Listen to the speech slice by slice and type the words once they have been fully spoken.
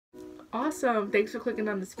Awesome. Thanks for clicking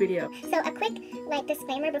on this video. So a quick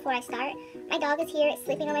disclaimer before I start. My dog is here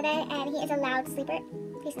sleeping on my bed, and he is a loud sleeper.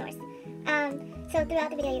 He snores. So throughout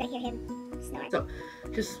the video you're gonna hear him snore. So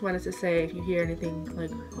just wanted to say, if you hear anything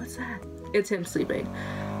like, what's that? It's him sleeping.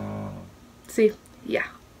 See? Yeah.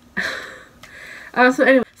 So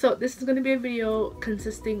anyway, so this is going to be a video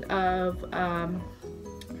consisting of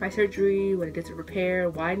my surgery, when I get to repair,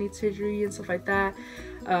 why I need surgery and stuff like that,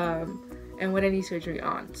 and what I need surgery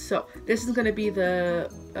on. So this is going to be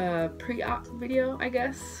the pre-op video, I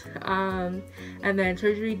guess, and then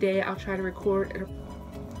surgery day I'll try to record,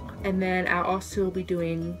 and then I'll also be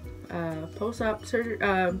doing post-op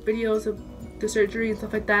videos of the surgery and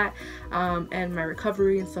stuff like that, and my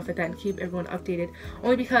recovery and stuff like that, and keep everyone updated,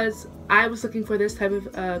 only because I was looking for this type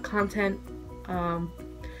of content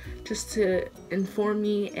just to inform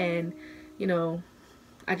me, and you know,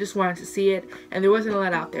 I just wanted to see it, and there wasn't a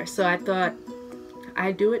lot out there, so I thought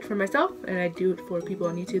I'd do it for myself, and I'd do it for people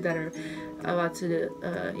on YouTube that are about to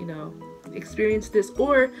you know, experience this,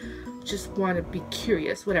 or just want to be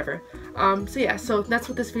curious, whatever. So yeah, so that's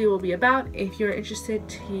what this video will be about. If you're interested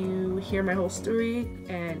to hear my whole story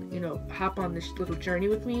and, you know, hop on this little journey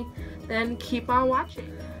with me, then keep on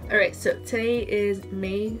watching. Alright, so today is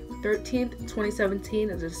May 13th, 2017.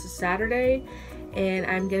 This is Saturday, and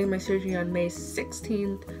I'm getting my surgery on May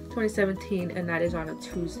 16th, 2017, and that is on a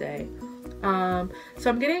Tuesday. So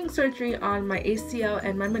I'm getting surgery on my ACL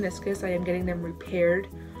and my meniscus. I am getting them repaired,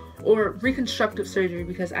 or reconstructive surgery,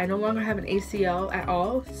 because I no longer have an ACL at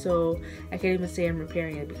all, so I can't even say I'm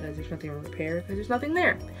repairing it because there's nothing to repair, because there's nothing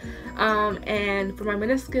there. And for my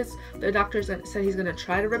meniscus, the doctor said he's going to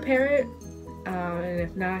try to repair it, and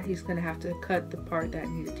if not, he's going to have to cut the part that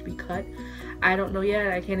needed to be cut. I don't know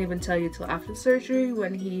yet. I can't even tell you till after the surgery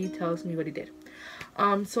when he tells me what he did.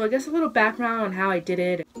 So I guess a little background on how I did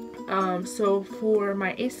it. So for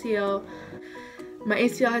my ACL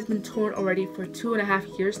has been torn already for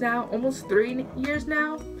 2.5 years now, almost 3 years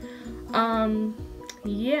now.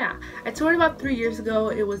 Yeah, I tore it about 3 years ago.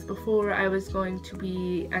 It was before I was going to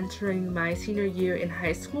be entering my senior year in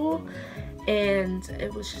high school, and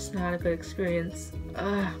it was just not a good experience.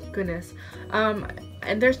 Goodness.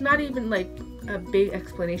 And there's not even like a big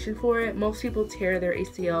explanation for it. Most people tear their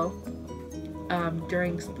ACL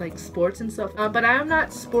during like sports and stuff, but I'm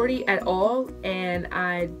not sporty at all, and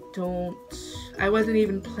I wasn't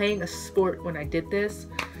even playing a sport when I did this,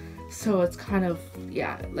 so it's kind of,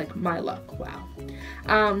 yeah, like my luck. Wow.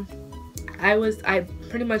 I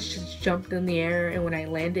pretty much just jumped in the air, and when I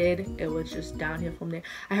landed, it was just downhill from there.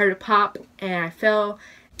 I heard a pop and I fell,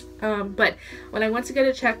 but when I went to get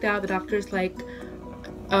it checked out, the doctor's like,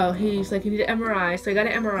 oh, he's like, you need an MRI. So I got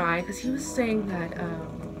an MRI because he was saying that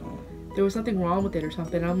there was something wrong with it or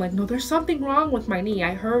something. And I'm like, no, there's something wrong with my knee.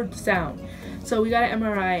 I heard the sound. So we got an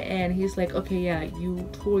MRI, and he's like, okay, yeah, you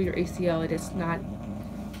tore your ACL. It is not.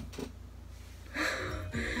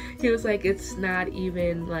 He was like, it's not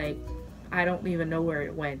even like, I don't even know where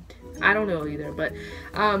it went. I don't know either, but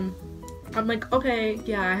I'm like, okay,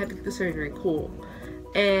 yeah, I have to get the surgery, cool.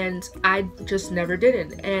 And I just never did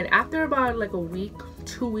it. And after about like a week,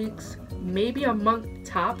 2 weeks, maybe a month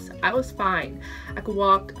tops, I was fine. I could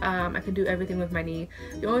walk, I could do everything with my knee.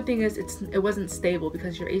 The only thing is it wasn't stable,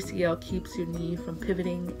 because your ACL keeps your knee from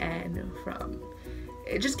pivoting, and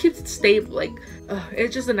it just keeps it stable. Like,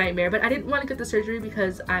 it's just a nightmare. But I didn't want to get the surgery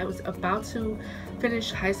because I was about to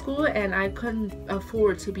finish high school, and I couldn't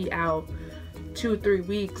afford to be out 2 or 3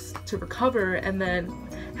 weeks to recover and then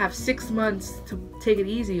have 6 months to take it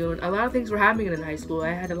easy. And a lot of things were happening in high school.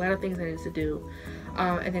 I had a lot of things I needed to do.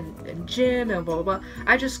 And then gym and blah blah blah.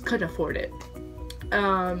 I just couldn't afford it.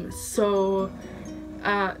 So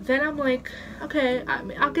then I'm like, okay,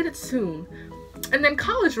 I'll get it soon. And then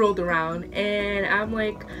college rolled around, and I'm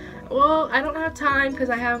like, well, I don't have time because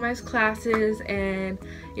I have my classes, and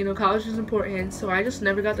you know, college is important, so I just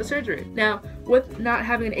never got the surgery. Now, with not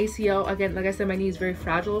having an ACL, again, like I said, my knee is very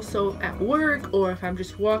fragile, so at work, or if I'm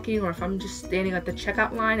just walking, or if I'm just standing at the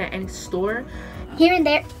checkout line at any store, Here and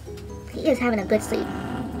there, he is having a good sleep.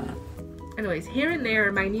 Anyways, here and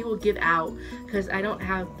there, my knee will give out because I don't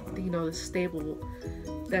have, you know,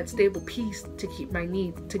 that stable piece to keep my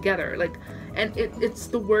knee together. Like, and it's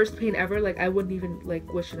the worst pain ever. Like, I wouldn't even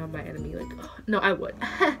like wish it on my enemy. Like, oh, no, I would.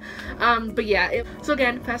 But yeah. So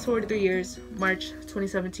again, fast forward to 3 years, March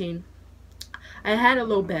 2017. I had a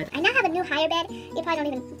low bed. I now have a new higher bed. You probably don't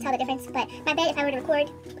even tell the difference, but my bed, if I were to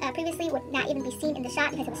record previously, would not even be seen in the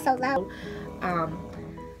shot because it was so low.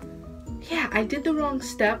 Yeah, I did the wrong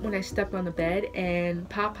step when I stepped on the bed, and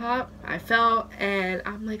pop, I fell, and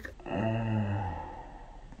I'm like,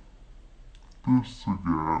 this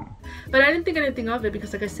again. But I didn't think anything of it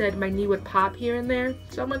because, like I said, my knee would pop here and there.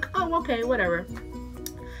 So I'm like, oh, okay, whatever.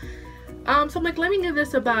 So I'm like, let me give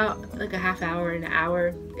this about like a half hour, an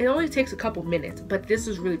hour. It only takes a couple minutes, but this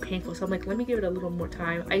is really painful. So I'm like, let me give it a little more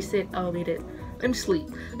time. Ice it, elevate it. Let me sleep.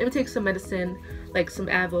 Let me take some medicine, like some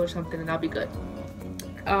Advil or something, and I'll be good.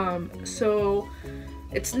 So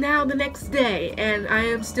it's now the next day, and I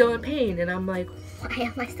am still in pain, and I'm like, why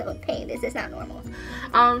am I still in pain? This is not normal.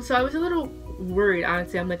 So I was a little worried,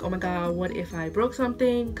 honestly. I'm like, oh my god, what if I broke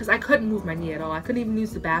something? Because I couldn't move my knee at all. I couldn't even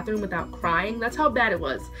use the bathroom without crying. That's how bad it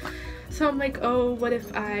was. So I'm like, oh, what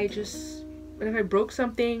if I broke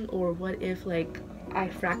something, or what if like I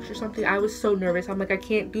fracture something? I was so nervous. I'm like, I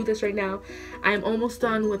can't do this right now. I'm almost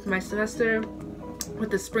done with my semester,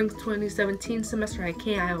 with the spring 2017 semester. I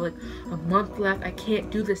can't. I have like a month left. I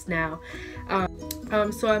can't do this now.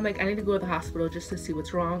 So I'm like, I need to go to the hospital just to see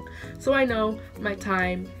what's wrong, so I know my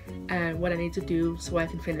time and what I need to do so I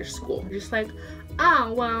can finish school. Just like,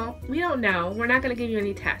 oh, well, we don't know. We're not going to give you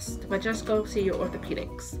any tests, but just go see your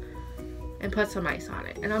orthopedics and put some ice on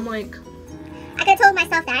it. And I'm like, I could have told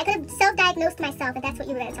myself that. I could have self-diagnosed myself if that's what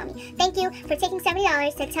you were going to tell me. Thank you for taking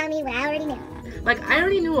 $70 to tell me what I already knew. Like, I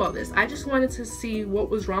already knew all this. I just wanted to see what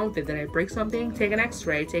was wrong with it. Did I break something? Take an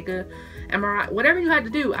x-ray, take a MRI, whatever you had to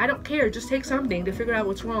do. I don't care. Just take something to figure out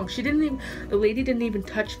what's wrong. The lady didn't even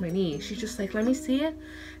touch my knee. She's just like, let me see it.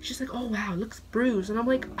 She's like, oh wow, it looks bruised. And I'm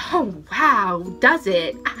like, oh wow, does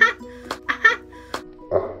it?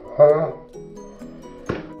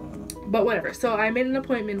 But whatever. So I made an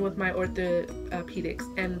appointment with my orthopedics,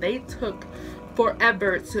 and they took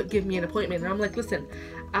forever to give me an appointment. And I'm like, listen,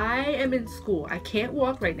 I am in school. I can't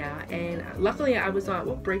walk right now. And luckily I was on,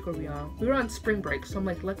 what break were we on? We were on spring break. So I'm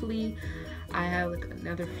like, luckily I have like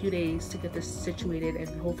another few days to get this situated, and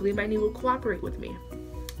hopefully my knee will cooperate with me.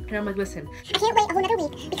 And I'm like, listen, I can't wait a whole another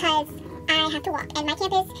week because I have to walk, and my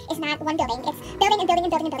campus is not one building. It's building and building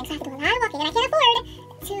and building and building. So I have to do a lot of walking, and I can't afford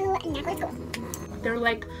to not go to school. They're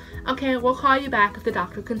like, okay, we'll call you back if the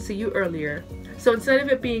doctor can see you earlier. So instead of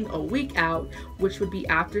it being a week out, which would be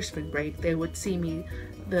after spring break, they would see me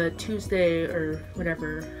the Tuesday or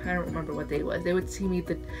whatever, I don't remember what day it was. They would see me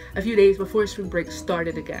a few days before spring break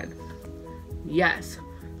started again. Yes,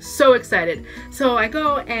 so excited. So I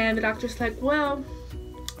go, and the doctor's like, well,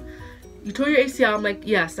 you tore your ACL. I'm like,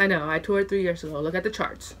 yes, I know. I tore it 3 years ago. Look at the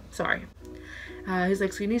charts. Sorry. He's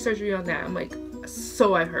like, so you need surgery on that. I'm like,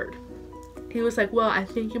 so I heard. He was like, well, I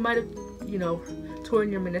think you might have,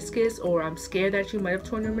 torn your meniscus, or I'm scared that you might have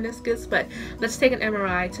torn your meniscus, but let's take an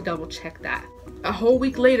MRI to double check that. A whole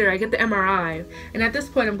week later, I get the MRI, and at this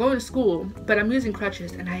point, I'm going to school, but I'm using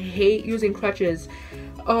crutches, and I hate using crutches.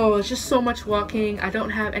 Oh, it's just so much walking. I don't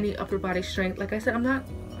have any upper body strength. Like I said, I'm not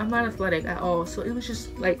athletic at all, so it was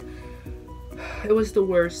just like, it was the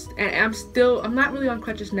worst. And I'm not really on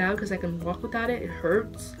crutches now because I can walk without it. It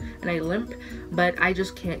hurts and I limp, but I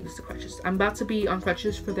just can't use the crutches. I'm about to be on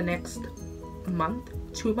crutches for the next month,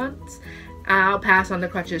 2 months. I'll pass on the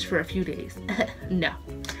crutches for a few days. No.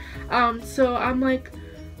 So I'm like,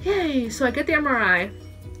 yay. So I get the MRI,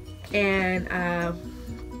 and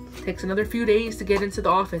takes another few days to get into the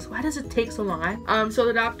office. Why does it take so long? So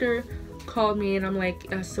the doctor called me, and I'm like,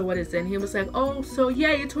 so what is it? And he was like, oh, so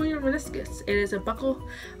yeah, you tore your meniscus. It is a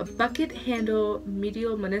bucket handle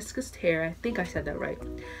medial meniscus tear. I think I said that right.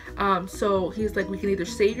 So he's like, we can either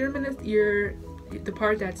save the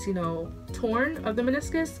part that's torn of the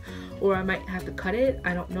meniscus, or I might have to cut it.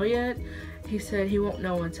 I don't know yet. He said he won't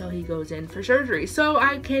know until he goes in for surgery. So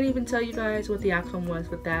I can't even tell you guys what the outcome was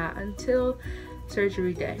with that until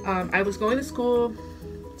surgery day. I was going to school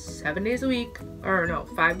 7 days a week, or no,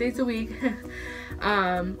 5 days a week.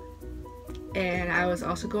 And I was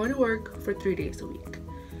also going to work for 3 days a week.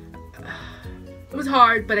 It was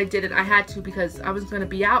hard, but I did it. I had to, because I was going to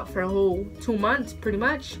be out for a whole 2 months pretty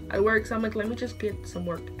much at work. So I'm like, let me just get some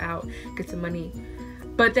work out, get some money.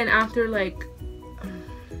 But then after like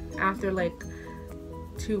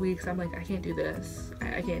 2 weeks, I'm like, I can't do this.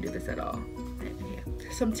 I can't do this at all.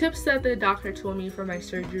 Some tips that the doctor told me for my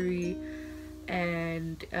surgery,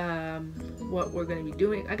 and what we're going to be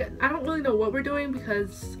doing. I don't really know what we're doing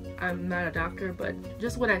because I'm not a doctor, but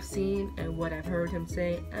just what I've seen and what I've heard him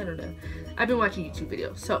say. I don't know. I've been watching YouTube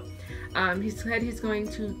videos. So he said he's going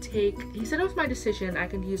to he said it was my decision. I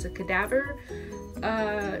could use a cadaver.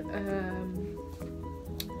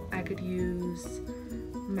 I could use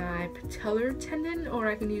my patellar tendon, or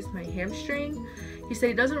I can use my hamstring. He said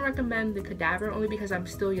he doesn't recommend the cadaver only because I'm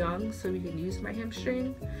still young, so we can use my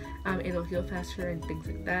hamstring. It'll heal faster and things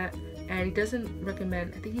like that. And he doesn't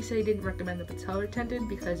recommend, I think he said he didn't recommend the patellar tendon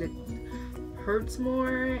because it hurts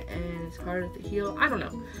more and it's harder to heal. I don't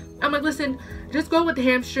know. I'm like, listen, just go with the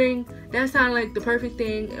hamstring. That sounded like the perfect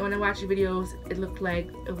thing. And when I watched the videos, it looked like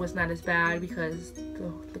it was not as bad because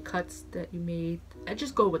the cuts that you made. I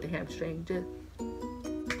just go with the hamstring.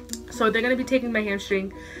 So they're gonna be taking my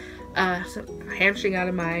hamstring, hamstring out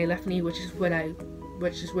of my left knee, which is where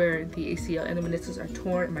the ACL and the meniscus are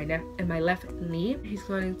torn in my left knee. He's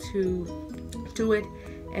going to do it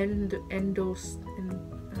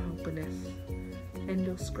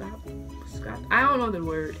scrap. I don't know the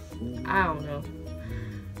word. I don't know.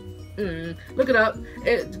 Look it up.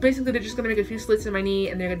 Basically, they're just gonna make a few slits in my knee,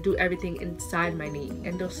 and they're gonna do everything inside my knee.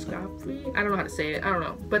 Endoscopy. I don't know how to say it. I don't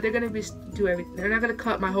know. But they're gonna do everything. They're not gonna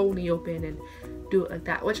cut my whole knee open and do it like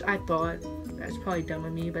that, which I thought that's probably dumb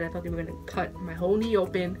of me. But I thought they were gonna cut my whole knee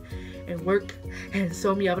open and work and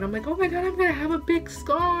sew me up. And I'm like, oh my god, I'm gonna have a big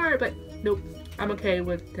scar. But nope. I'm okay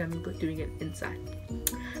with them doing it inside.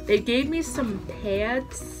 They gave me some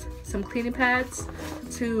pads, some cleaning pads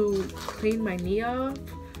to clean my knee off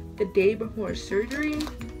the day before surgery.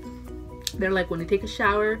 They're like, when you take a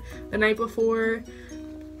shower the night before,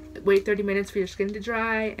 wait 30 minutes for your skin to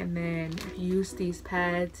dry, and then use these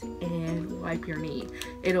pads and wipe your knee.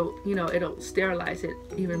 It'll sterilize it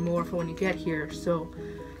even more for when you get here. So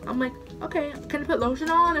I'm like, okay, can I put lotion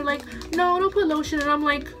on? They're like, no, don't put lotion. And I'm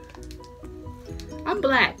like, I'm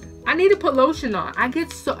black. I need to put lotion on. And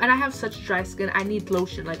I have such dry skin. I need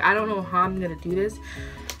lotion. Like, I don't know how I'm gonna do this.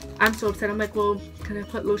 I'm so upset. I'm like, well, can I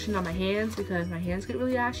put lotion on my hands because my hands get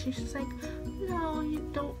really ashy? She's like, no, you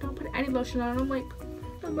don't put any lotion on. I'm like,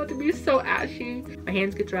 I'm about to be so ashy. My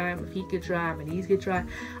hands get dry, my feet get dry, my knees get dry.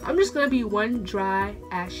 I'm just gonna be one dry,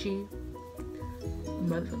 ashy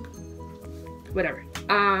motherfucker. Whatever.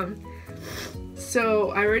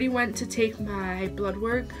 So I already went to take my blood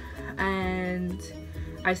work, and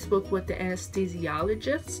I spoke with the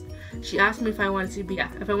anesthesiologist. She asked me if I wanted to be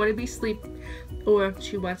asleep, or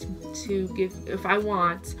she wants me to give, if I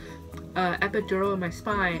want, epidural in my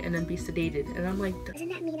spine and then be sedated. And I'm like, doesn't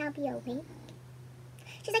that mean I'll be awake?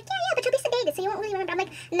 She's like, yeah, but you'll be sedated, so you won't really remember. I'm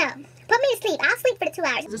like, no, put me to sleep. I'll sleep for the 2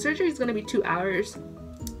 hours. The surgery is going to be 2 hours.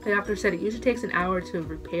 The doctor said it usually takes an hour to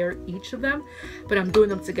repair each of them, but I'm doing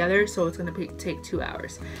them together, so it's going to take 2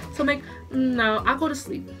 hours. So I'm like, no, I'll go to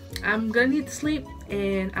sleep. I'm going to need to sleep,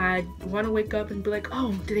 and I want to wake up and be like,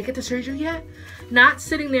 oh, did I get the surgery yet? Not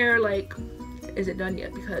sitting there like, is it done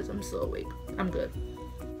yet? Because I'm still awake. I'm good.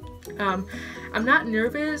 I'm not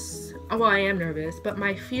nervous. Well, I am nervous, but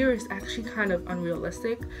my fear is actually kind of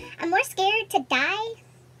unrealistic. I'm more scared to die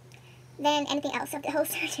than anything else of the whole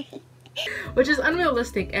surgery. Which is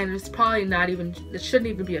unrealistic, and it's probably not even, it shouldn't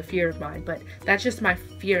even be a fear of mine, but that's just my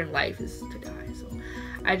fear in life, is to die. So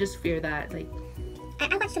I just fear that, like,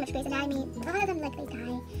 I watch so much Grey's Anatomy. A lot of them, like, they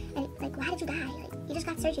die, and like, why did you die? Like, you just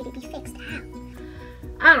got surgery to be fixed. How?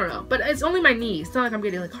 I don't know, but it's only my knee. It's not like I'm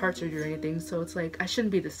getting like heart surgery or anything, so it's like I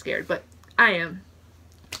shouldn't be this scared, but I am.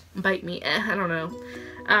 Bite me, I don't know.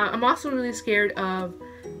 I'm also really scared of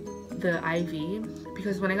the IV,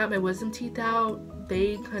 because when I got my wisdom teeth out,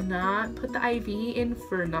 they could not put the IV in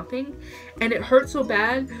for nothing, and it hurt so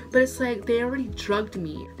bad. But it's like they already drugged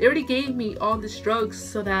me. They already gave me all these drugs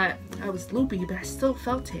so that I was loopy, but I still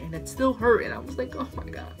felt it and it still hurt, and I was like, oh my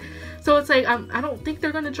god. So it's like I don't think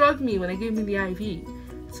they're gonna drug me when they give me the IV.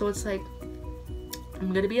 So it's like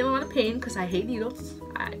I'm gonna be in a lot of pain because I hate needles.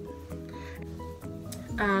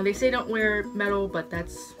 They say don't wear metal, but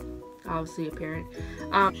that's obviously apparent.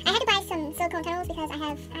 I had to buy some silicone tunnels because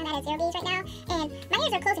I'm at a 0 gauge right now, and my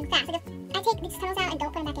ears are closing fast. Like, if I take these tunnels out and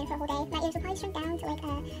don't put them back in for a whole day, my ears will probably shrink down to like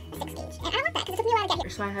a 6 gauge. And I don't want that because it took me a while to get here.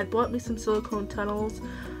 So I had bought me some silicone tunnels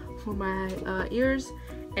for my ears,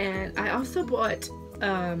 and I also bought,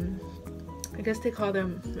 I guess they call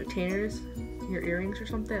them retainers, your earrings or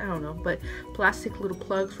something, I don't know, but plastic little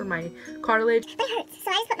plugs for my cartilage. But it hurts, so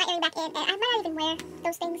I just put my earring back in, and I might not even wear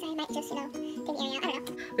those things. I might just, take the earring out, I don't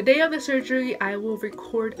know. The day of the surgery, I will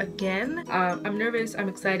record again. I'm nervous, I'm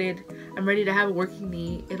excited, I'm ready to have a working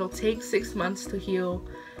knee. It'll take 6 months to heal,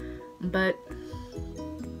 but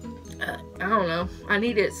I don't know, I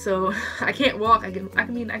need it. So I can't walk. I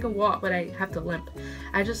can walk, but I have to limp.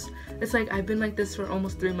 It's like I've been like this for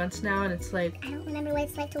almost 3 months now, and it's like I don't remember what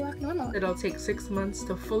it's like to walk normal. It'll take 6 months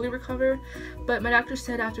to fully recover, but my doctor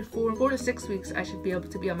said after 4 to 6 weeks I should be able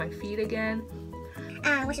to be on my feet again.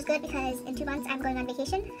 Which is good because in 2 months I'm going on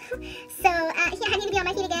vacation. So yeah, I need to be on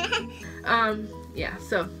my feet again. Yeah,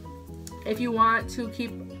 so if you want to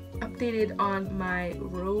keep updated on my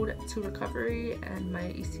road to recovery and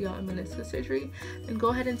my ACL and meniscus surgery, then go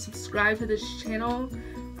ahead and subscribe to this channel.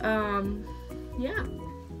 Yeah.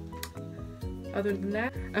 other than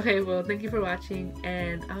that, okay, well, thank you for watching,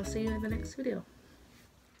 and I'll see you in the next video.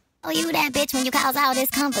 Oh, you that bitch when you cause all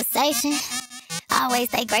this conversation. Always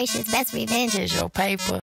stay gracious, best revenge is your paper.